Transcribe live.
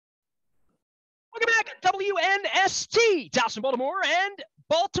WNST, Dallas and Baltimore, and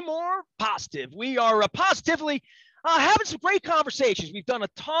Baltimore Positive. We are positively having some great conversations. We've done a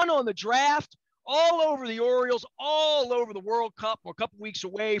ton on the draft, all over the Orioles, all over the World Cup. We're a couple weeks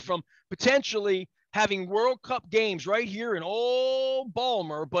away from potentially having World Cup games right here in old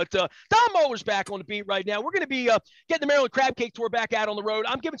Baltimore. But Don Muller's back on the beat right now. We're going to be getting the Maryland Crab Cake Tour back out on the road.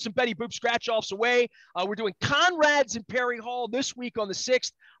 I'm giving some Betty Boop scratch-offs away. We're doing Conrad's in Perry Hall this week on the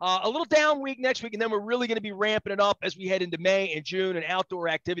 6th. A little down week next week, and then we're really going to be ramping it up as we head into May and June and outdoor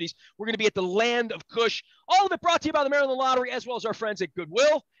activities. We're going to be at the Land of Kush. All of it brought to you by the Maryland Lottery, as well as our friends at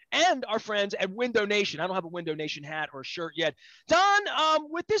Goodwill and our friends at Window Nation. I don't have a Window Nation hat or shirt yet. Don,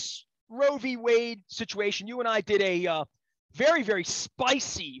 with this Roe v. Wade situation, you and I did a very, very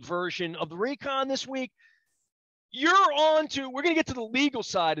spicy version of the recon this week. You're on to, we're going to get to the legal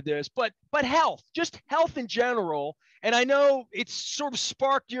side of this, but health, just health in general. And I know it's sort of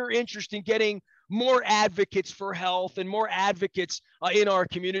sparked your interest in getting more advocates for health and more advocates in our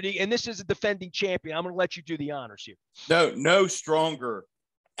community. And this is a defending champion. I'm going to let you do the honors here. No stronger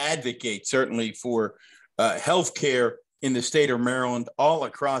advocate, certainly, for healthcare in the state of Maryland, all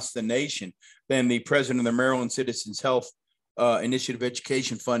across the nation, than the president of the Maryland Citizens Health Initiative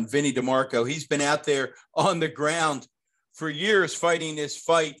Education Fund, Vinny DiMarco. He's been out there on the ground for years fighting this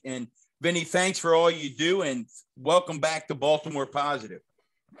fight. And Vinny, thanks for all you do, and welcome back to Baltimore Positive.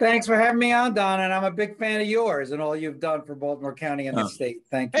 Thanks for having me on, Don, and I'm a big fan of yours and all you've done for Baltimore County and the state.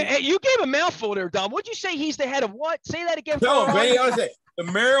 Thank you. Hey, you gave a mouthful there, Don. What'd you say? He's the head of what? Say that again. No, Vinny, I was saying the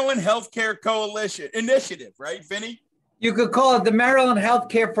Maryland Healthcare Coalition Initiative, right, Vinny? You could call it the Maryland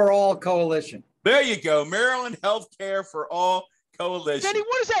Healthcare for All Coalition. There you go, Maryland Healthcare for All Coalition. Vinny,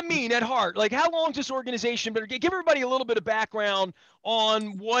 what does that mean at heart? Like, how long is this organization? But give everybody a little bit of background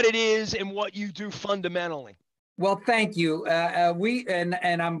on what it is and what you do fundamentally. Well, thank you.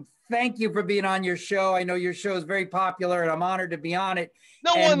 Thank you for being on your show. I know your show is very popular, and I'm honored to be on it.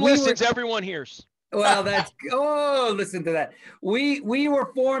 No one listens, everyone hears. Well, listen to that. We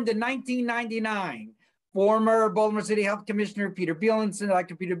were formed in 1999. Former Baltimore City Health Commissioner Dr. Peter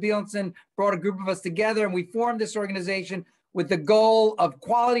Bielenson, brought a group of us together, and we formed this organization with the goal of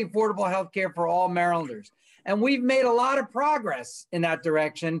quality, affordable health care for all Marylanders. And we've made a lot of progress in that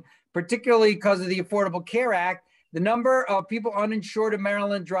direction, particularly because of the Affordable Care Act. The number of people uninsured in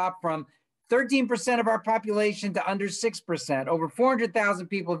Maryland dropped from 13% of our population to under 6%. Over 400,000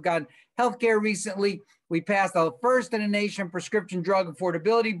 people have gotten health care recently. We passed the first in the nation Prescription Drug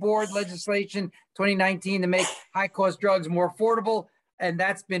Affordability Board legislation 2019 to make high-cost drugs more affordable, and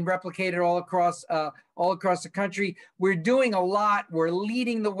that's been replicated all across the country. We're doing a lot. We're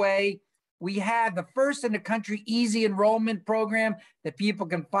leading the way. We have the first in the country easy enrollment program that people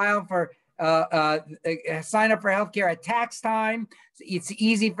can file for, sign up for healthcare at tax time. It's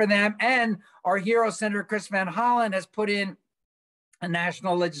easy for them. And our hero, Senator Chris Van Hollen, has put in a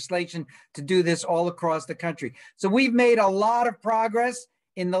national legislation to do this all across the country. So we've made a lot of progress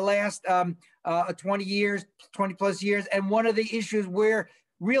in the last 20 plus years. And one of the issues we're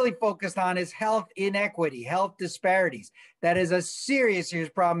really focused on is health inequity, health disparities. That is a serious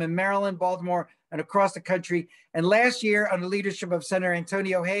problem in Maryland, Baltimore, and across the country. And last year, under the leadership of Senator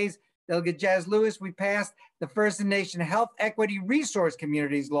Antonio Hayes, Delegate Jazz Lewis, we passed the First in the Nation Health Equity Resource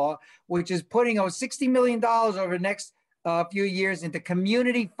Communities Law, which is putting over $60 million over the next few years into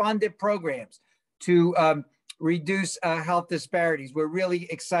community-funded programs to reduce health disparities. We're really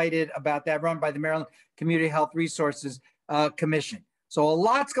excited about that, run by the Maryland Community Health Resources Commission. So a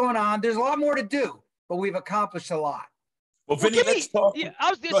lot's going on. There's a lot more to do, but we've accomplished a lot. Well, Vinny, let's talk. Yeah,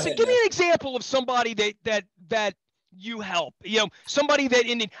 give me an example of somebody that you help. Somebody that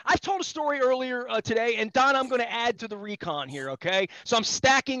I told a story earlier today, and Don, I'm going to add to the recon here, okay? So I'm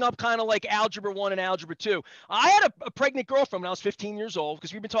stacking up kind of like Algebra 1 and Algebra 2. I had a pregnant girlfriend when I was 15 years old,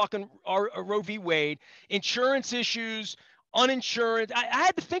 because we've been talking our Roe v. Wade, insurance issues, uninsurance. I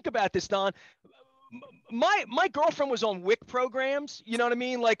had to think about this, Don. My girlfriend was on WIC programs, you know what I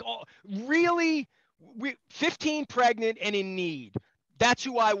mean? Like, really, 15 pregnant and in need. That's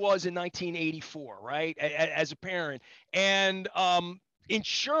who I was in 1984, right, as a parent. And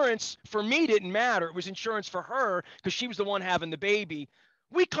insurance for me didn't matter. It was insurance for her because she was the one having the baby.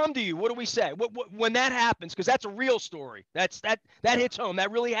 We come to you. What do we say? When that happens, because that's a real story. That hits home. That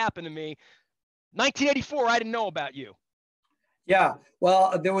really happened to me. 1984, I didn't know about you. Yeah,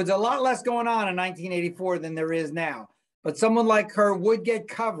 well, there was a lot less going on in 1984 than there is now. But someone like her would get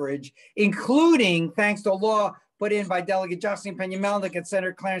coverage, including, thanks to a law put in by Delegate Jocelyn Pena-Melnick and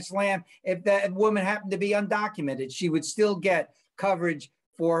Senator Clarence Lamb, if that woman happened to be undocumented, she would still get coverage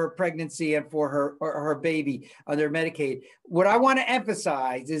for her pregnancy and for her baby under Medicaid. What I want to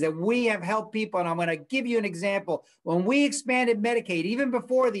emphasize is that we have helped people, and I'm going to give you an example. When we expanded Medicaid, even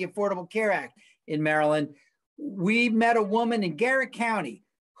before the Affordable Care Act in Maryland, we met a woman in Garrett County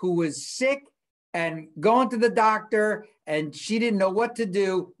who was sick and going to the doctor, and she didn't know what to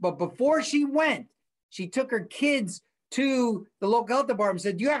do. But before she went, she took her kids to the local health department and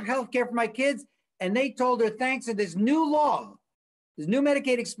said, "Do you have health care for my kids?" And they told her, thanks to this new law, this new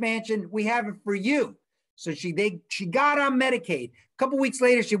Medicaid expansion, we have it for you. So she got on Medicaid. A couple of weeks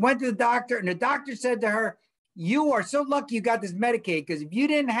later, she went to the doctor, and the doctor said to her, "You are so lucky you got this Medicaid, because if you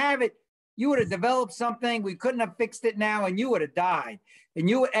didn't have it, you would have developed something. We couldn't have fixed it now, and you would have died."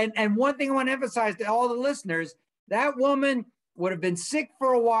 And one thing I want to emphasize to all the listeners, that woman would have been sick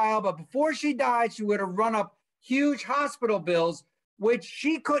for a while, but before she died, she would have run up huge hospital bills, which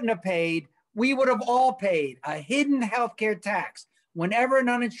she couldn't have paid. We would have all paid a hidden healthcare tax. Whenever an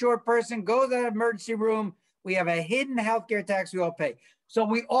uninsured person goes to an emergency room, we have a hidden healthcare tax we all pay. So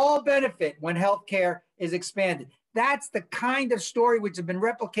we all benefit when healthcare is expanded. That's the kind of story which has been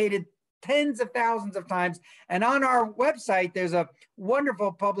replicated tens of thousands of times. And on our website, there's a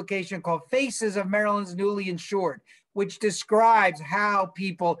wonderful publication called Faces of Maryland's Newly Insured, which describes how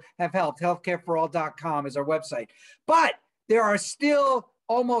people have helped. Healthcareforall.com is our website. But there are still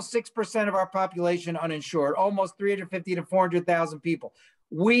almost 6% of our population uninsured, almost 350 to 400,000 people.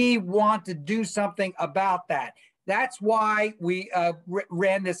 We want to do something about that. That's why we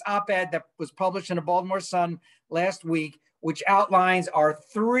ran this op-ed that was published in the Baltimore Sun last week, which outlines our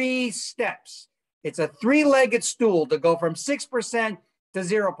 3 steps. It's a 3-legged stool to go from 6% to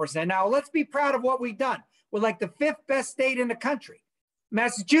 0%. Now, let's be proud of what we've done. We're like the 5th best state in the country.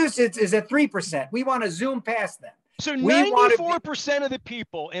 Massachusetts is at 3%. We want to zoom past them. So 94% of the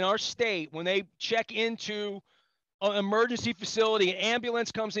people in our state, when they check into an emergency facility, an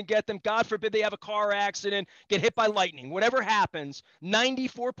ambulance comes and get them, God forbid they have a car accident, get hit by lightning, whatever happens,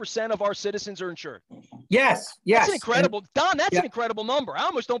 94% of our citizens are insured. Yes. That's an incredible, Don, that's an incredible number. I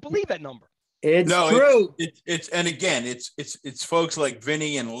almost don't believe that number. It's true. It's and again, it's folks like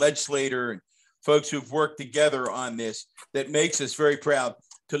Vinny and Legislator and folks who've worked together on this that makes us very proud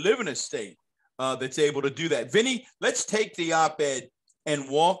to live in a state that's able to do that. Vinny, let's take the op-ed and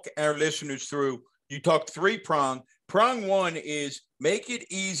walk our listeners through. You talked 3-prong. Prong 1 is make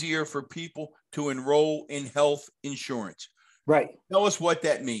it easier for people to enroll in health insurance. Right. Tell us what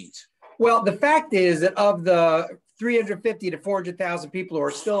that means. Well, the fact is that of the 350 to 400,000 people who are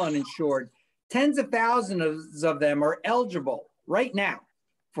still uninsured, tens of thousands of them are eligible right now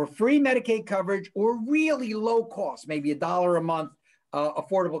for free Medicaid coverage or really low cost, maybe $1 a month,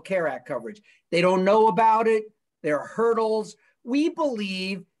 Affordable Care Act coverage. They don't know about it. There are hurdles. We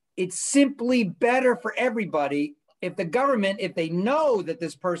believe it's simply better for everybody if the government, if they know that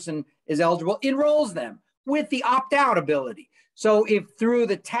this person is eligible, enrolls them with the opt-out ability. So if through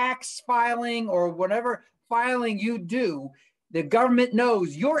the tax filing or whatever filing you do, the government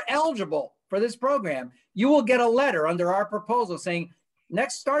knows you're eligible for this program, you will get a letter under our proposal saying,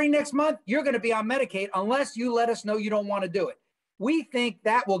 starting next month, you're going to be on Medicaid unless you let us know you don't want to do it. We think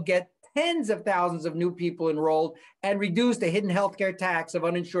that will get tens of thousands of new people enrolled and reduce the hidden healthcare tax of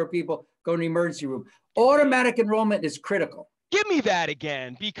uninsured people going to the emergency room. Automatic enrollment is critical. Give me that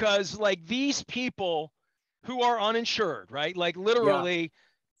again, because like these people who are uninsured, right? Like literally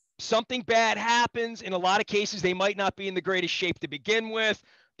something bad happens. In a lot of cases, they might not be in the greatest shape to begin with.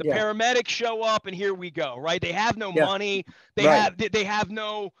 The paramedics show up and here we go, right? They have no money. They have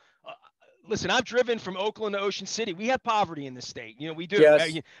no, listen, I've driven from Oakland to Ocean City. We have poverty in this state. You know, we do.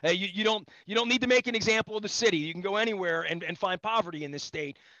 Yes. You don't need to make an example of the city. You can go anywhere and find poverty in this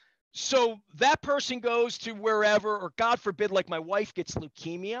state. So that person goes to wherever, or God forbid, like my wife gets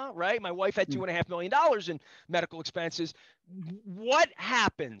leukemia, right? My wife had $2.5 million in medical expenses. What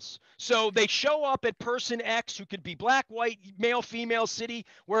happens? So they show up at person X, who could be black, white, male, female, city,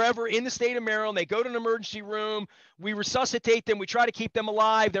 wherever in the state of Maryland. They go to an emergency room. We resuscitate them. We try to keep them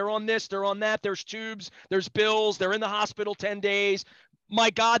alive. They're on this, they're on that. There's tubes, there's bills. They're in the hospital 10 days. My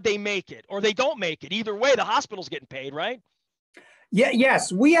God, they make it, or they don't make it. Either way, the hospital's getting paid, right? Yeah,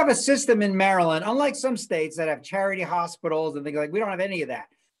 yes, we have a system in Maryland, unlike some states that have charity hospitals and things like, we don't have any of that.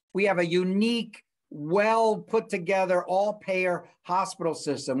 We have a unique, well put together, all payer hospital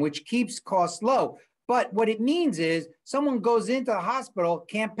system, which keeps costs low. But what it means is someone goes into the hospital,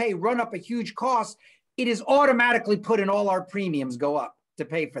 can't pay, run up a huge cost. It is automatically put in all our premiums go up to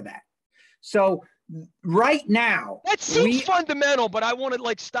pay for that. So right now, that seems fundamental, but I want to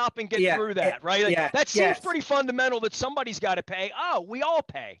like stop and get through that, right? Like, that seems pretty fundamental that somebody's got to pay. Oh, we all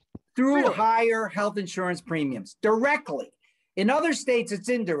pay through higher health insurance premiums directly. In other states, it's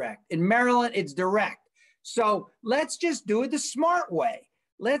indirect. In Maryland, it's direct. So let's just do it the smart way.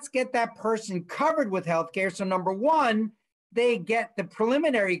 Let's get that person covered with health care. So number one, they get the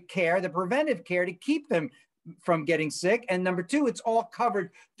preliminary care, the preventive care to keep them from getting sick. And number two, it's all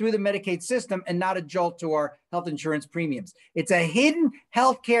covered through the Medicaid system and not a jolt to our health insurance premiums. It's a hidden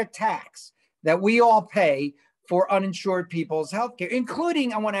healthcare tax that we all pay for uninsured people's healthcare,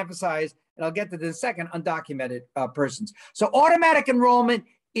 including, I want to emphasize, and I'll get to this in a second, undocumented persons. So automatic enrollment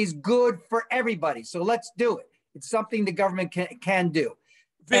is good for everybody. So let's do it. It's something the government can do.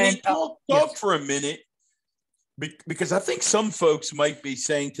 Vinny, talk yes. for a minute, because I think some folks might be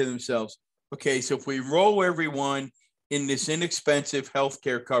saying to themselves, okay, so if we enroll everyone in this inexpensive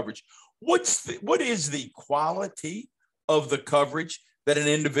healthcare coverage, what is the quality of the coverage that an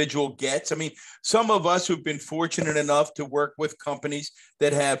individual gets? I mean, some of us who've been fortunate enough to work with companies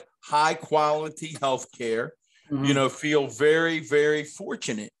that have high quality healthcare, feel very, very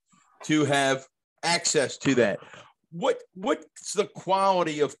fortunate to have access to that. What's the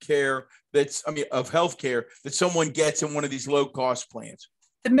quality of care of healthcare that someone gets in one of these low cost plans?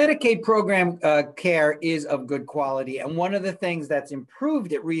 The Medicaid program care is of good quality. And one of the things that's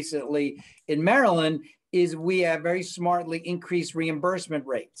improved it recently in Maryland is we have very smartly increased reimbursement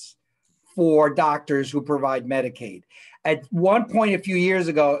rates for doctors who provide Medicaid. At one point a few years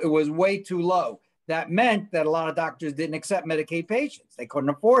ago, it was way too low. That meant that a lot of doctors didn't accept Medicaid patients. They couldn't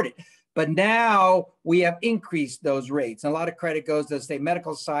afford it. But now we have increased those rates. And a lot of credit goes to the State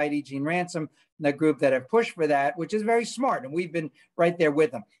Medical Society, Gene Ransom, and the group that have pushed for that, which is very smart. And we've been right there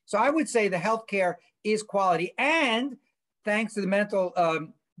with them. So I would say the healthcare is quality. And thanks to the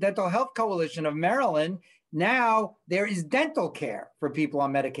Dental Health Coalition of Maryland, now there is dental care for people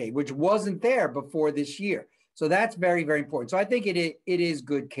on Medicaid, which wasn't there before this year. So that's very, very important. So I think it is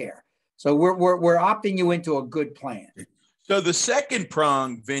good care. So we're opting you into a good plan. So the second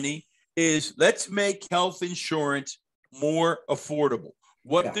prong, Vinny, is let's make health insurance more affordable.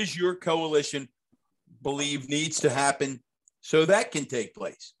 What does your coalition believe needs to happen so that can take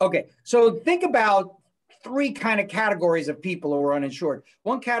place? Okay, so think about three kind of categories of people who are uninsured.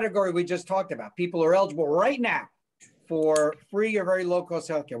 One category we just talked about, people who are eligible right now for free or very low cost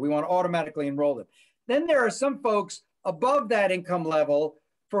healthcare. We want to automatically enroll them. Then there are some folks above that income level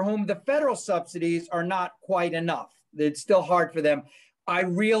for whom the federal subsidies are not quite enough. It's still hard for them. I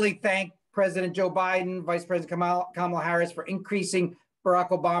really thank President Joe Biden, Vice President Kamala Harris for increasing Barack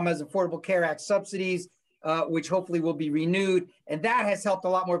Obama's Affordable Care Act subsidies, which hopefully will be renewed. And that has helped a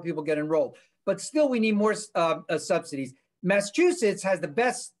lot more people get enrolled. But still, we need more subsidies. Massachusetts has the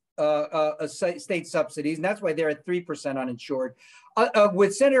best state subsidies, and that's why they're at 3% uninsured.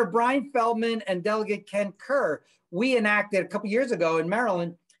 With Senator Brian Feldman and Delegate Ken Kerr, we enacted a couple years ago in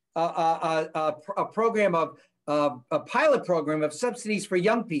Maryland a program of a pilot program of subsidies for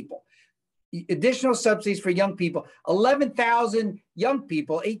young people, additional subsidies for young people. 11,000 young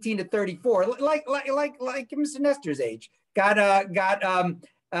people, 18 to 34, like Mr. Nestor's age, got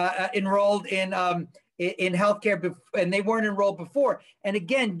enrolled in healthcare, and they weren't enrolled before. And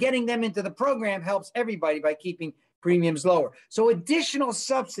again, getting them into the program helps everybody by keeping premiums lower. So additional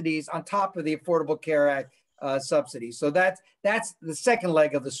subsidies on top of the Affordable Care Act subsidies. So that's the second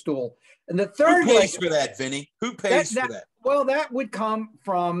leg of the stool. And the third Who pays for that, Vinny? Who pays for that? Well, that would come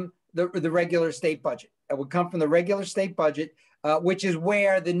from the regular state budget. It would come from the regular state budget, which is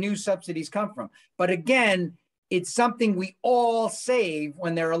where the new subsidies come from. But again, it's something we all save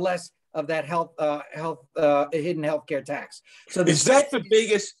when there are less of that hidden healthcare tax. So is that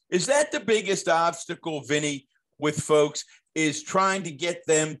the biggest obstacle, Vinny, with folks, is trying to get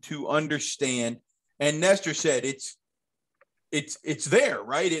them to understand? And Nestor said it's there,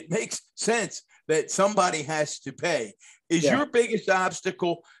 right? It makes sense that somebody has to pay. Is your biggest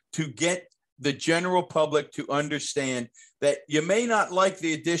obstacle to get the general public to understand that you may not like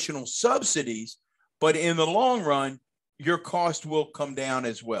the additional subsidies, but in the long run, your cost will come down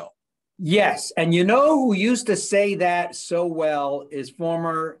as well? Yes. And you know who used to say that so well is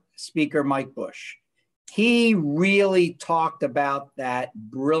former Speaker Mike Bush. He really talked about that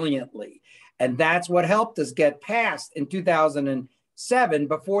brilliantly. And that's what helped us get past in 2007,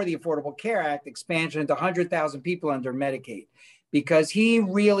 before the Affordable Care Act expansion into 100,000 people under Medicaid, because he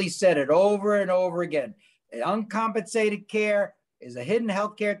really said it over and over again. Uncompensated care is a hidden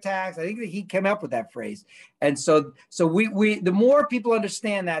healthcare tax. I think that he came up with that phrase. And so we the more people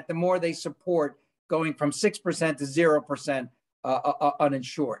understand that, the more they support going from 6% to 0%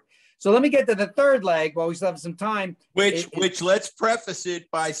 uninsured. So let me get to the third leg while we still have some time. Which let's preface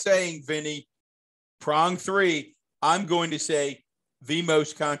it by saying, Vinny, prong 3, I'm going to say the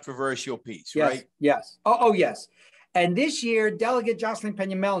most controversial piece, yes, right? Yes. Oh, yes. And this year, Delegate Jocelyn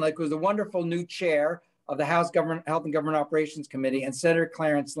Peña-Melnick, who's the wonderful new chair of the House Health and Government Operations Committee, and Senator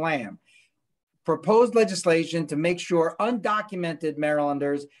Clarence Lamb, proposed legislation to make sure undocumented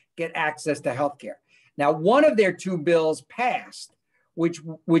Marylanders get access to health care. Now, one of their two bills passed, which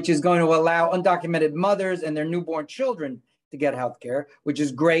is going to allow undocumented mothers and their newborn children to get health care, which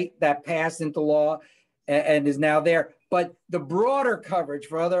is great. That passed into law and is now there. But the broader coverage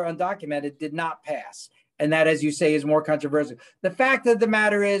for other undocumented did not pass. And that, as you say, is more controversial. The fact of the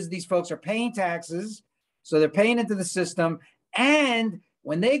matter is these folks are paying taxes, so they're paying into the system. And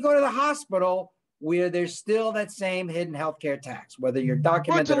when they go to the hospital, where there's still that same hidden healthcare tax, whether you're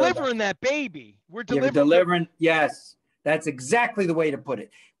documented We're delivering that baby. We're delivering. Yes, that's exactly the way to put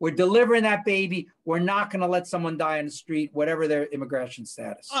it. We're delivering that baby. We're not going to let someone die on the street, whatever their immigration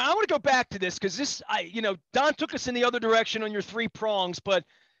status. I want to go back to this because Don took us in the other direction on your three prongs, but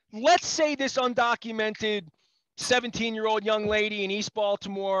let's say this undocumented 17-year-old young lady in East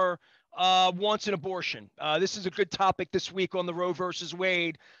Baltimore wants an abortion. This is a good topic this week on the Roe versus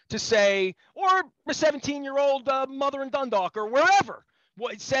Wade to say, or a 17-year-old mother in Dundalk or wherever,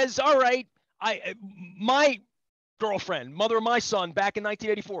 it says, all right, my girlfriend, mother of my son back in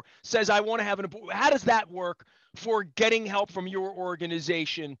 1984 says, I want to have an abortion. How does that work for getting help from your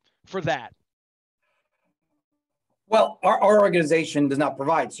organization for that? Well, our organization does not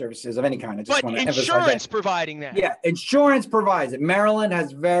provide services of any kind. I just want to emphasize that. Insurance providing that. Yeah, insurance provides it. Maryland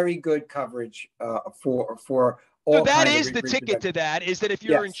has very good coverage for all. So that is the ticket to that. Is that if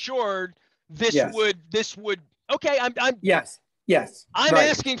you're insured, this would okay. I'm yes. I'm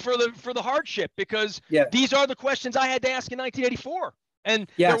asking for the hardship because these are the questions I had to ask in 1984, and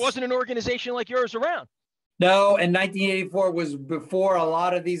there wasn't an organization like yours around. No, and 1984 was before a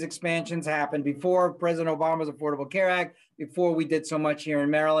lot of these expansions happened, before President Obama's Affordable Care Act, before we did so much here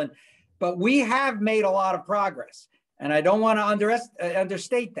in Maryland. But we have made a lot of progress, and I don't want to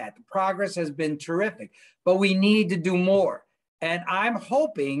understate that. The progress has been terrific, but we need to do more. And I'm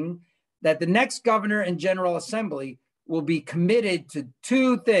hoping that the next governor and General Assembly will be committed to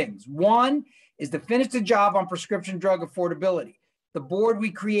two things. One is to finish the job on prescription drug affordability. The board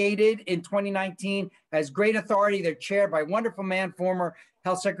we created in 2019 has great authority. They're chaired by a wonderful man, former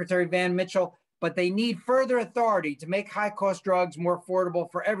Health Secretary Van Mitchell, but they need further authority to make high-cost drugs more affordable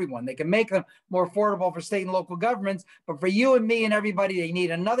for everyone. They can make them more affordable for state and local governments, but for you and me and everybody, they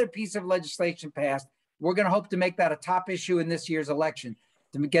need another piece of legislation passed. We're going to hope to make that a top issue in this year's election,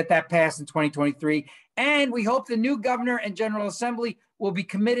 to get that passed in 2023. And we hope the new governor and General Assembly will be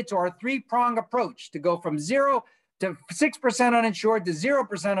committed to our three-prong approach to go from 0 to 6% uninsured to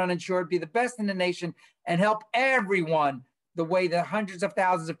 0% uninsured, be the best in the nation, and help everyone the way that hundreds of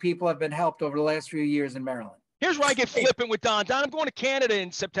thousands of people have been helped over the last few years in Maryland. Here's where I get flippant with Don. Don, I'm going to Canada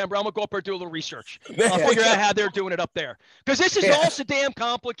in September. I'm going to go up there and do a little research. I'll figure out how they're doing it up there. Because this is all so damn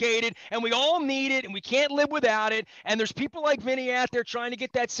complicated, and we all need it, and we can't live without it. And there's people like Vinny out there trying to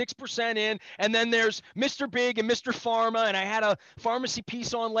get that 6% in. And then there's Mr. Big and Mr. Pharma. And I had a pharmacy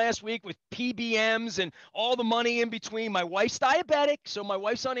piece on last week with PBMs and all the money in between. My wife's diabetic, so my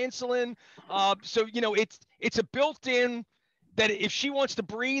wife's on insulin. So, it's a built-in that if she wants to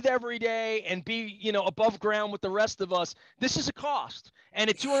breathe every day and be, above ground with the rest of us, this is a cost. And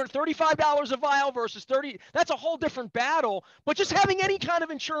at $235 a vial versus $30, that's a whole different battle. But just having any kind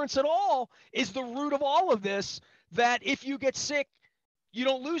of insurance at all is the root of all of this, that if you get sick, you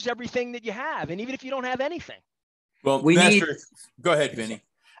don't lose everything that you have. And even if you don't have anything. Well, go ahead, Vinny.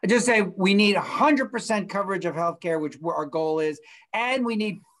 I just say we need 100% coverage of healthcare, which our goal is, and we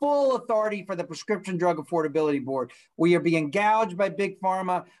need full authority for the Prescription Drug Affordability Board. We are being gouged by Big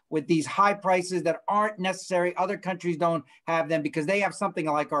Pharma with these high prices that aren't necessary. Other countries don't have them because they have something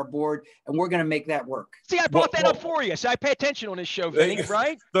like our board, and we're going to make that work. See, I brought that up for you, so I pay attention on this show, Vinny,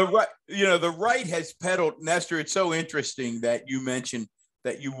 right? The right has peddled, Nestor. It's so interesting that you mentioned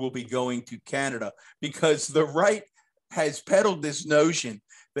that you will be going to Canada, because the right has peddled this notion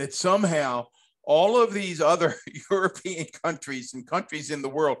that somehow all of these other European countries and countries in the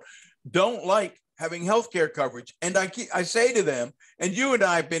world don't like having healthcare coverage. And I say to them, and you and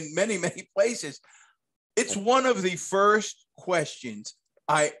I have been many, many places, it's one of the first questions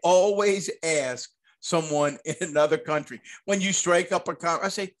I always ask someone in another country. When you strike up a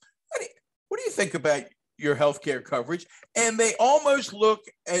conversation, I say, what do you think about your healthcare coverage? And they almost look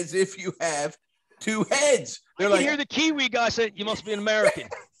as if you have two heads. They're like, hear the Kiwi guy say, "You must be an American."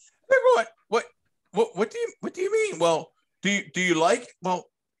 What do you mean? Well, do you like? Well,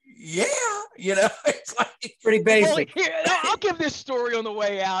 Yeah, it's like Pretty basic. Well, here, I'll give this story on the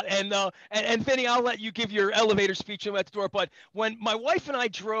way out, and Vinny, I'll let you give your elevator speech at the door. But when my wife and I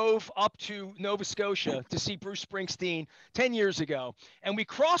drove up to Nova Scotia to see Bruce Springsteen 10 years ago, and we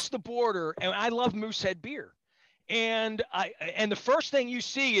crossed the border, and I love Moosehead beer, and the first thing you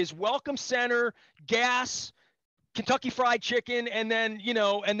see is Welcome Center, gas, Kentucky Fried Chicken, and then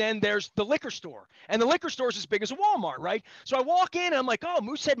there's the liquor store. And the liquor store is as big as a Walmart, right? So I walk in and I'm like, oh,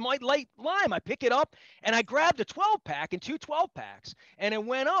 Moosehead Light Lime. I pick it up and I grabbed a 12-pack and two 12-packs, and it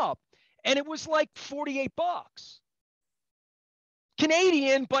went up, and it was like $48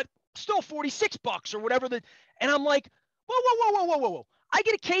 Canadian, but still $46 or whatever. And I'm like, whoa. I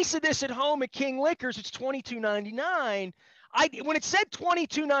get a case of this at home at King Liquors. It's $22.99. When it said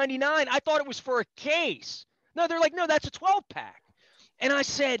 $22.99, I thought it was for a case. No, they're like, no, that's a 12-pack. And I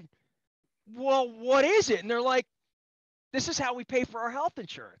said, well, what is it? And they're like, this is how we pay for our health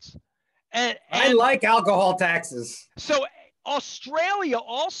insurance. And I like alcohol taxes. So Australia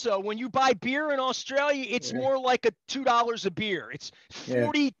also, when you buy beer in Australia, it's more like $2 a beer. It's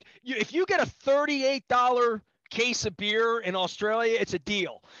 40. If you get a $38 case of beer in Australia, it's a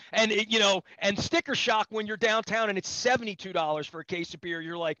deal. And and sticker shock when you're downtown and it's $72 for a case of beer.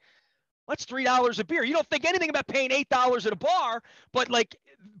 You're like, that's $3 a beer. You don't think anything about paying $8 at a bar, but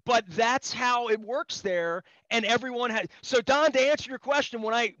that's how it works there. And everyone has. So Don, to answer your question,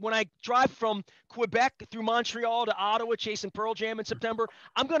 when I drive from Quebec through Montreal to Ottawa chasing Pearl Jam in September,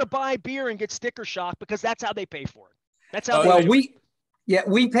 I'm going to buy beer and get sticker shock because that's how they pay for it. That's how.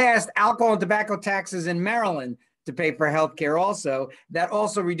 We passed alcohol and tobacco taxes in Maryland to pay for healthcare also. That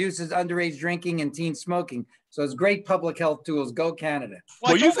also reduces underage drinking and teen smoking. So it's great public health tools. Go Canada.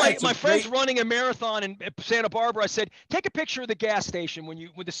 Well, I told my friend's running a marathon in Santa Barbara. I said, take a picture of the gas station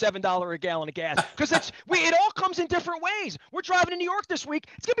with the $7 a gallon of gas, because it all comes in different ways. We're driving to New York this week.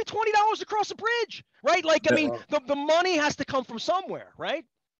 It's gonna be $20 across the bridge, right? The money has to come from somewhere, right?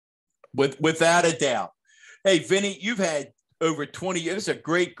 Without a doubt. Hey, Vinny, you've had over 20 years. This is a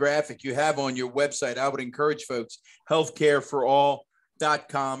great graphic you have on your website. I would encourage folks,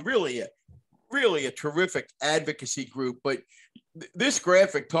 healthcareforall.com. Really a terrific advocacy group. But this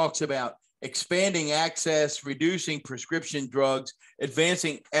graphic talks about expanding access, reducing prescription drugs,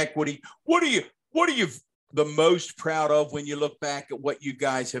 advancing equity. What are you the most proud of when you look back at what you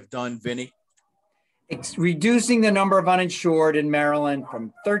guys have done, Vinny? It's reducing the number of uninsured in Maryland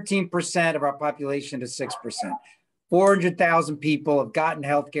from 13% of our population to 6%. 400,000 people have gotten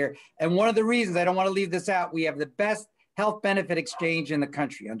health care. And one of the reasons, I don't want to leave this out, we have the best health benefit exchange in the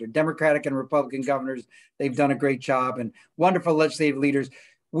country under Democratic and Republican governors. They've done a great job, and wonderful legislative leaders.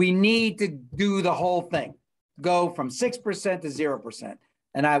 We need to do the whole thing, go from 6% to 0%.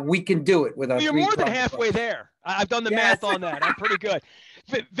 And we can do it with our. You're more than halfway there. I've done the math on that. I'm pretty good.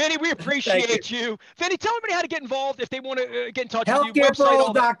 Vinny, we appreciate you. Vinny, tell everybody how to get involved if they want to get in touch with you.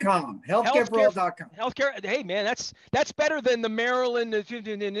 Healthcareforall.com. Healthcareforall.com. Healthcare. Hey, man, that's better than the Maryland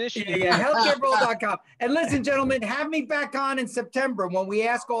initiative. Yeah, healthcareforall.com. And listen, gentlemen, have me back on in September when we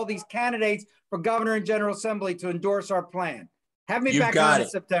ask all these candidates for governor and general assembly to endorse our plan. Have me back on in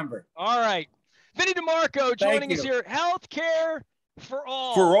September. All right. Vinny DiMarco joining us here. Healthcare for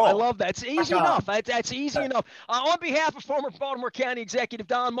all. I love that. It's easy enough. That's easy enough. On behalf of former Baltimore County Executive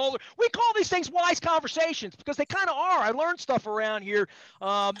Don Moeller, we call these things wise conversations because they kind of are. I learned stuff around here.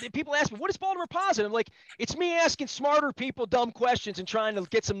 People ask me, what is Baltimore Positive? I'm like, it's me asking smarter people dumb questions and trying to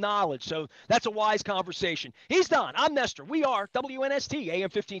get some knowledge. So that's a wise conversation. He's Don. I'm Nestor. We are WNST, AM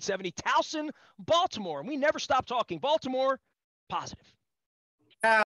 1570, Towson, Baltimore. And we never stop talking Baltimore Positive.